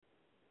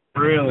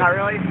really. Not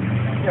really?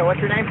 Yeah,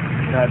 what's your name?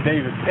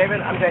 David. David?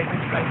 I'm Jason.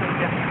 Nice to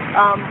meet you.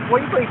 What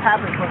do you believe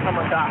happens when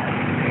someone dies?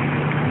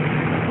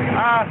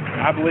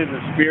 I believe the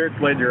spirits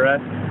laid to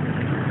rest.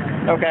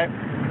 Okay.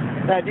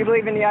 Do you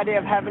believe in the idea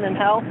of heaven and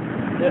hell?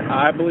 Yeah,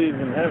 I believe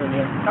in heaven,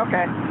 yeah.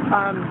 Okay.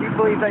 Do you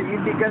believe that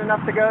you'd be good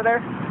enough to go there?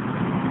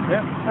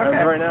 Yeah, Okay.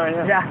 as of right now,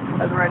 yeah.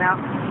 Yeah, as of right now.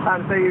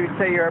 So you would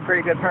say you're a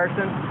pretty good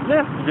person?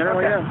 Yeah,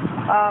 generally, okay.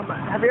 yeah.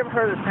 Have you ever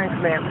heard of the Ten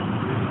Commandments?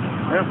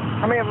 Yeah.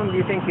 How many of them do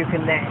you think you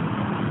can name?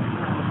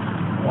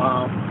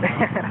 Wow.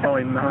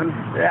 Probably none.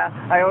 Yeah,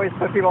 I always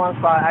put people on the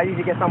spot. I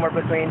usually get somewhere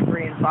between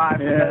 3 and 5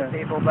 for those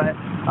people, but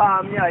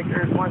yeah, like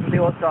there's ones to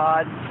deal with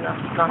God,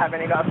 not have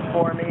any gods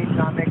before me,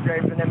 not make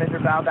graven image or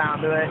bow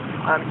down to it,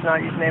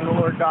 not use the name of the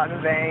Lord God in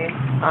vain,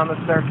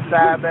 observe the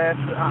Sabbath,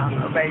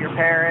 obey your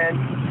parents,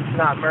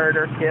 not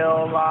murder,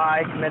 kill,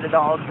 lie, commit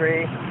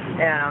adultery,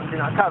 and do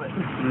not covet.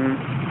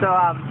 So,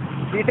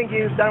 do you think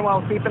you've done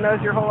well keeping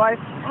those your whole life?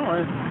 Oh,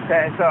 yeah.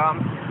 Okay, so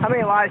how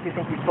many lies do you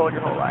think you've told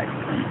your whole life?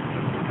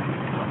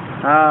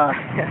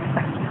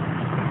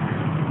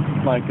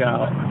 Like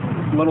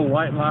little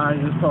white lies,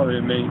 there's probably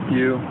a main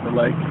few, but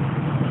like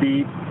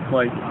deep,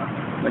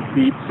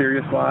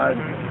 serious lies,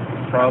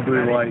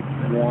 probably like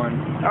one.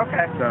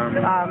 Okay.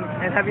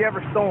 And have you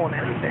ever stolen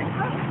anything?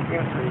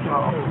 Even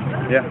small?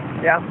 Yeah.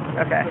 Yeah?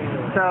 Okay.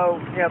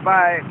 So,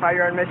 by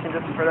your admission,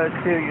 just for those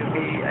two, you'd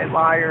be a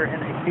liar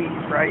and a thief,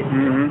 right?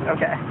 Mm-hmm.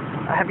 Okay.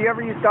 Have you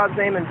ever used God's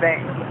name in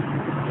vain?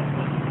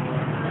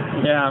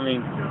 Yeah, I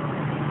mean,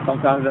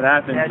 sometimes it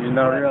happens, you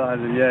don't realize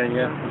it,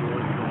 Yeah,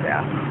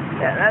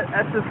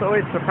 that's just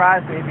always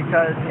surprised me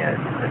because,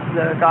 it's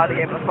the God that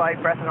gave us life,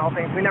 breath, and all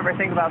things. We never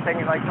think about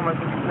taking, like,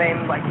 someone's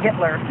name, like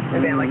Hitler,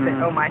 and being like,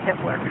 oh, my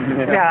Hitler.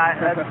 Yeah,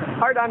 that's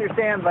hard to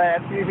understand, but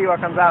that's usually what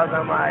comes out is,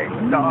 oh, my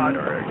God,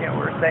 or,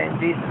 we're saying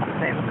Jesus'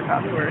 name is the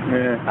cuss word.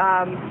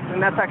 Yeah.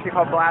 And that's actually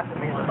called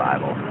blasphemy in the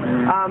Bible.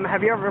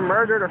 Have you ever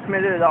murdered or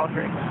committed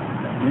adultery?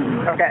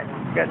 Okay,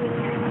 good.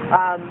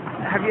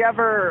 Have you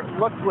ever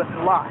looked with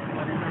lust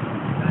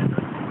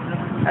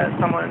at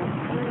someone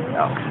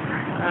else?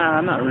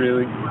 Not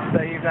really. So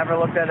you've never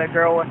looked at a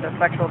girl with a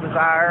sexual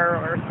desire,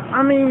 or?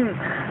 I mean,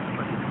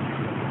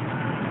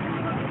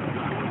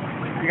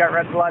 you got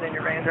red blood in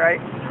your veins, right?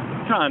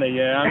 Kinda,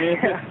 yeah. I mean,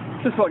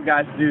 it's just what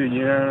guys do,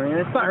 I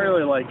mean, it's not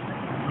really like,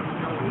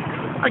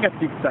 I guess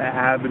you could say I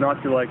have, but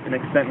not to like an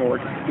extent where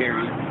it's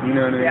scary, you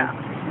know what I mean? Yeah,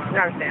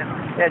 I understand.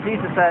 Yeah,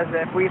 Jesus says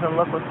that if we even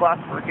look with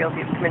lust, we're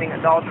guilty of committing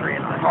adultery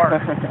in our heart.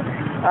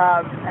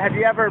 Have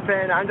you ever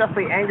been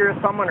unjustly angry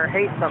with someone or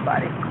hate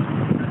somebody?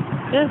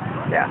 Yeah.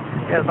 Yeah,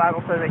 the Bible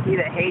says that he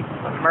that hates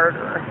is a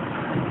murderer.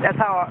 That's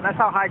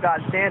how high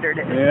God's standard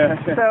is. Yeah.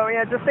 So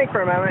just think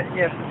for a moment.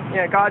 If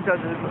God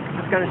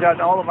is going to judge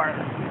all of our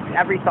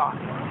every thought.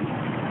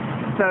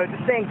 So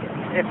just think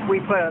if we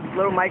put a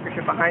little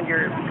microchip behind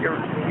your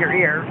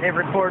ear, it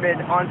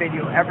recorded on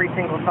video every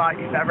single thought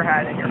you've ever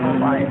had in your whole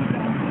life.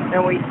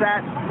 And we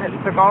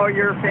took all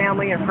your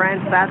family and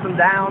friends, sat them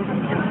down,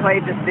 and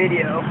played this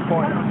video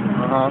for them.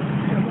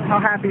 How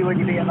happy would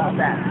you be about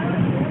that?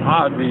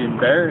 I'd be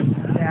embarrassed.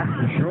 Yeah.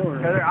 For sure.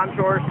 I'm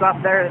sure there's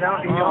stuff there that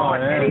you don't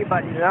want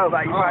anybody to know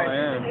about. You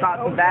probably thought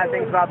some bad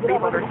things about the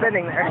people that are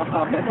sitting there.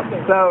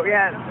 So,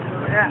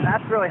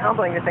 that's really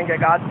humbling to think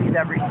that God sees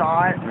every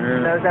thought,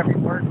 knows every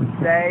word we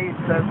say,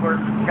 says we're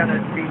going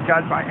to be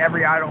judged by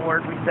every idle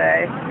word we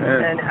say,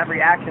 and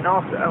every action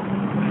also.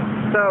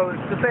 So,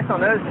 just based on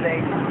those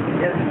things,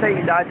 say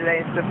you died today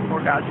and stood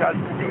before God's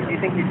judgment, do you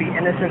think you'd be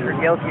innocent or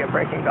guilty of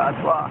breaking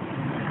God's law?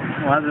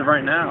 Well, as of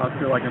right now, I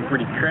feel like I'm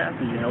pretty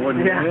crappy. I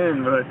wouldn't get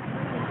in, but...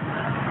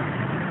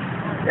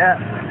 Yeah.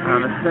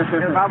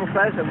 The Bible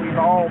says that we've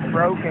all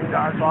broken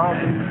God's law.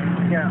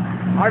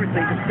 Obviously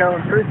just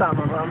going through some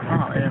of them.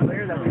 It's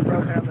clear that we've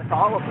broken almost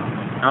all of them.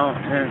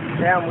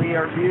 Yeah, and we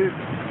are viewed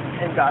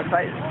in God's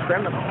sight as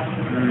criminals,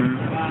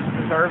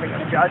 deserving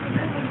of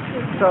judgment.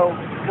 So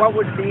what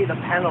would be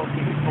the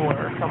penalty for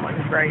someone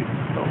who breaks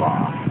the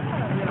law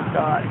of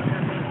God?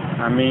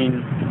 I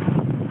mean,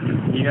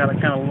 you got to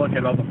kind of look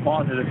at all the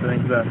positive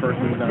things that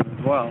person's done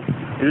as well.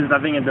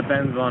 I think it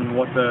depends on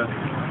what the...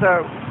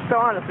 So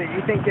honestly, do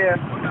you think if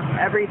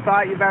every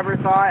thought you've ever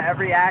thought,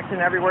 every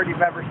action, every word you've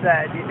ever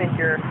said, do you think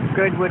your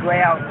good would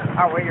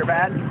outweigh your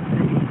bad?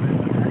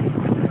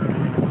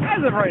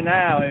 As of right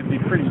now, it'd be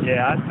pretty,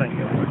 I think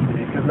it would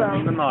be. Because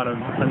I'm not a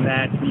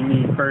nasty,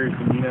 mean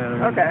person,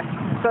 Okay.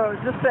 So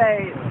just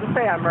say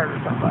I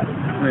murdered somebody.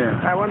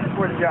 Yeah. I went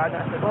before the judge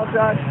and I said, well,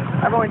 Judge,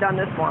 I've only done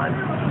this one.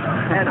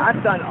 And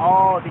I've done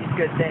all these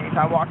good things.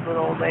 I walked with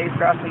old ladies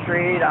across the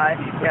street. I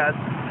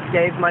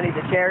gave money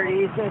to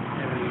charities.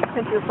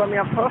 And just let me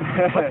off the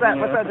hook. What's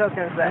that judge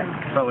going to say?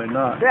 Probably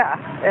not. Yeah.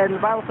 And the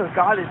Bible says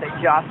God is a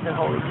just and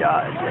holy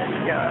judge.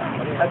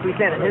 And as we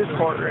stand in his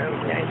courtroom,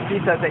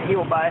 he says that he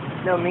will by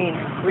no means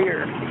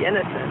clear the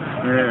innocent.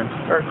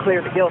 Or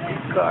clear the guilty.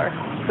 Sorry.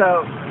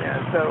 So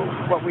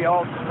what we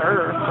all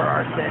deserve for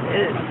our sin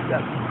is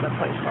the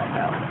place called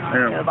hell.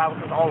 The Bible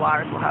says all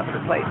liars will have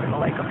their place in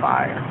the lake of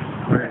fire.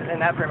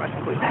 And that pretty much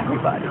includes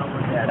everybody.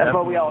 That's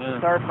what we all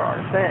deserve for our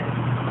sin.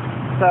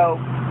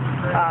 So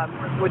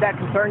would that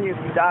concern you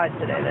if you died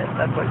today?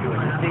 That's what you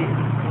would receive.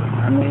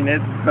 I mean, it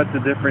puts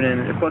it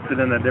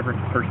in a different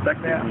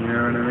perspective. Yeah. You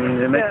know what I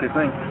mean? It makes you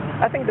think.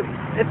 I think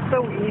it's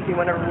so easy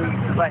whenever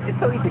it's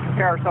so easy to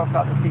compare ourselves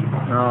to other people.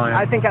 Oh, yeah.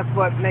 I think that's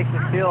what makes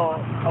us feel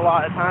a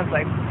lot of times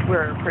like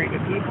we're pretty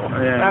good people.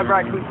 Yeah.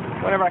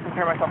 Whenever I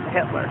compare myself to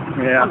Hitler,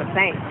 yeah. I'm a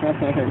saint.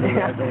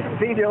 Yeah.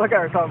 It's easy to look at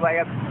ourselves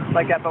like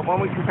that, but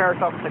when we compare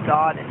ourselves to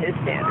God and His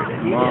standard,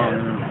 and He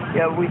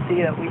is, we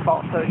see that we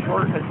fall so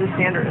short because His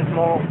standard is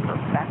moral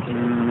perfection.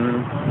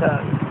 Mm-hmm. So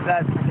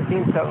that just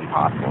seems so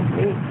impossible to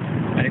me.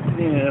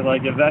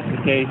 Like, if that's the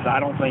case, I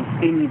don't think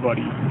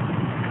anybody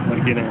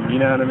would get in.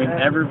 You know what I mean?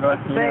 Everybody.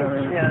 You know what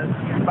I mean? Yeah,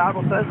 the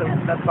Bible says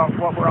that's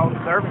what we're all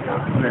deserving of.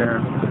 Yeah.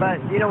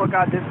 But you know what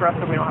God did for us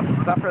so we don't have to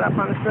suffer that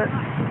punishment?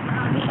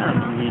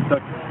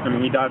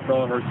 Yeah, He died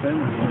for all of our sins.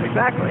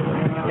 Exactly.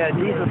 Yeah,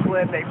 Jesus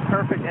lived a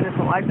perfect,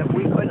 innocent life that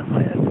we couldn't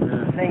live.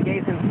 And then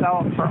gave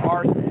Himself for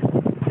our sins.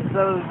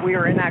 So we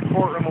are in that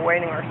courtroom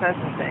awaiting our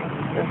sentencing.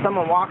 And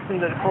someone walks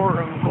into the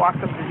courtroom, walks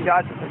up to the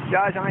judge and says,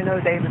 "Judge, I know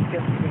David's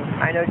guilty.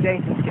 I know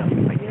Jason's guilty.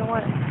 But you know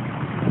what?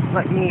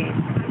 Let me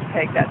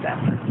take that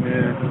death."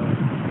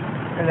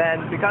 Yeah. And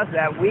then because of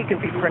that, we can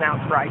be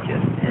pronounced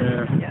righteous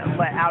and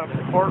let out of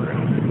the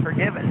courtroom,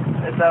 forgiven.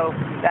 And so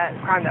that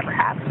crime never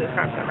happened. This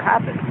crime never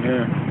happened.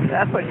 Yeah.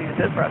 That's what Jesus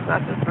did for us. And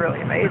that's just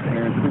really amazing.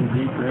 Yeah, it's pretty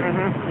deep, right?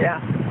 Mm-hmm.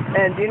 Yeah.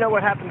 And do you know what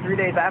happened 3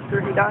 days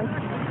after He died?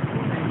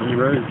 He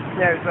rose.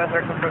 Yeah, He was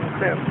resurrected from the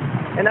tomb.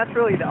 And that's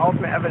really the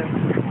ultimate evidence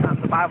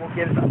the Bible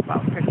gives us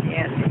about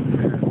Christianity.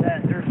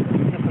 That there's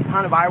just a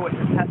ton of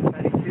eyewitness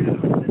testimony to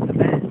this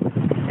event.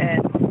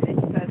 And it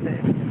says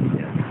that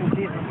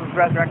Jesus was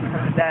resurrected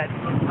from the dead.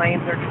 His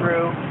claims are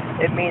true.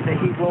 It means that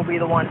He will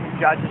be the one who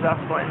judges us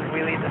when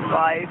we leave this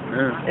life.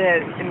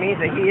 Yeah. It means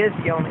that He is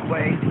the only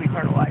way to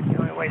eternal life,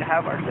 the only way to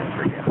have our sins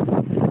forgiven.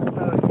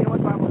 So, you know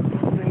what the Bible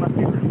says? We must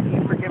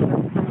receive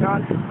forgiveness from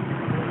God.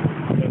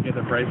 Don't get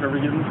to pray for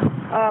forgiveness?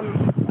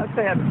 I'd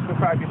say that would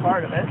probably be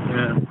part of it.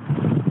 Yeah.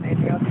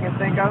 Anything else you can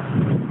think of?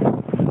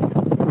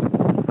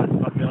 That's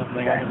about the only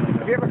thing I can think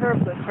of. Have you ever heard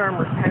of the term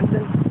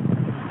repentance?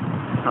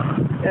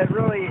 It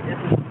really is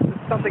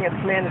something that's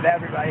commanded to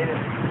everybody.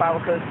 The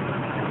Bible says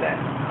that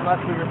unless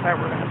we repent,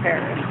 we're going to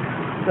perish.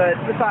 So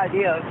it's this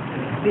idea of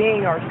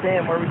seeing our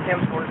sin where we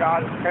stand before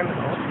God as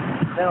criminals,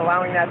 then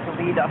allowing that to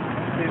lead us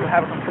to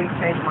have a complete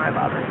change of mind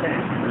about our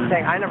sin.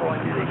 Saying, I never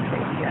want to do these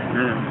things again.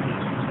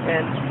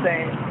 And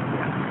saying,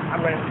 I'm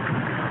going to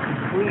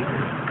completely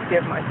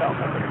give myself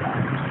over to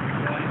God.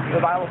 The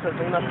Bible says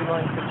we must be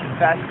willing to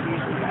confess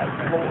Jesus as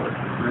Lord,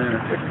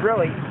 which is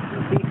really a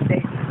deep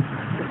statement.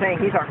 It's saying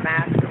He's our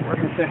master, we're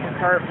His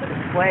servants, His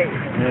slaves,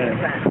 in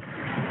a sense.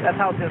 That's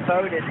how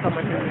devoted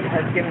someone who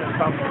has given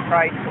themselves to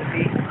Christ will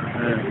be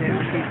to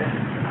keeping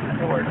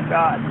the Word of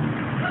God.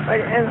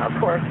 And of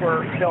course,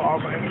 we're still all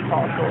going to be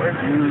fall short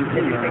and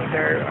do things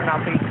that are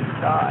not pleasing to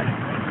God.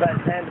 But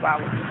then the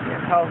Bible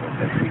tells us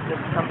that we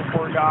just come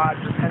before God,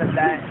 repent of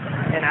that,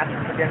 and ask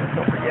for forgiveness,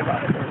 He'll forgive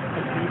us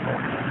as people.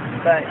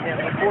 But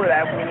before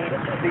that, we need to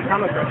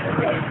become a Christian.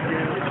 We need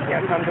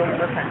to come to Him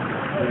in repentance.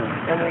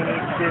 And we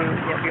need to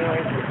be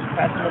willing to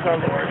confess Him as our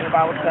Lord. And the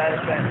Bible says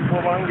that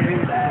we're willing to do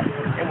that,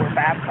 and we're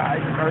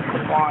baptized, immersed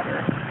in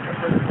water.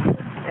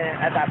 And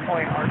at that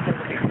point, our sins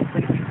will be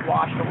completely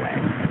washed away.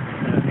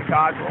 And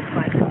God will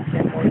cleanse us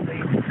inwardly,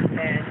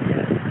 and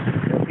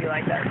it'll be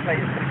like that place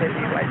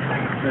completely wiped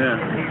clean.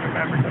 And He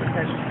remembers our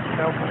sins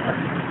no more.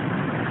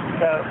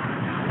 So,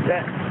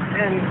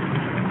 and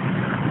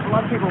a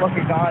lot of people look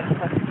at God as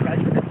such a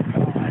judgment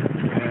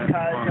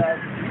God because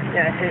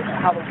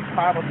of how the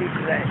Bible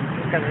teaches that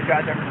He's going to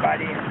judge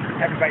everybody and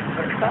everybody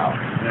for themselves.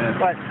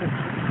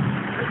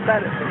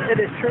 But it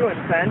is true in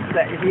a sense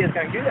that He is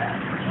going to do that.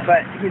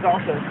 But He's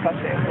also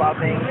such a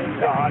loving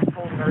God,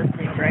 full of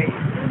mercy and grace,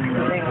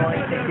 being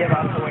willing to give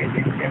us the way to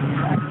forgive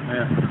us.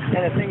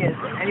 And the thing is,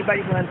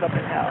 anybody who ends up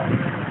in hell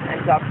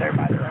ends up there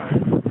by their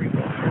own free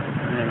will.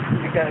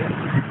 Because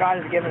God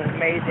has given an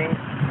amazing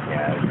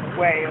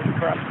way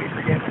for us to be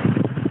forgiven.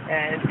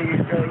 And to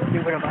really be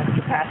stupid of us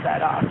to pass that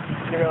off,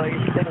 to really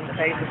sit in the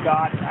face of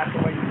God after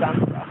what He's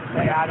done for us and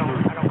say, I don't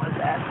want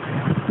that.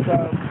 So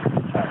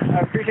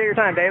I appreciate your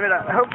time, David. I hope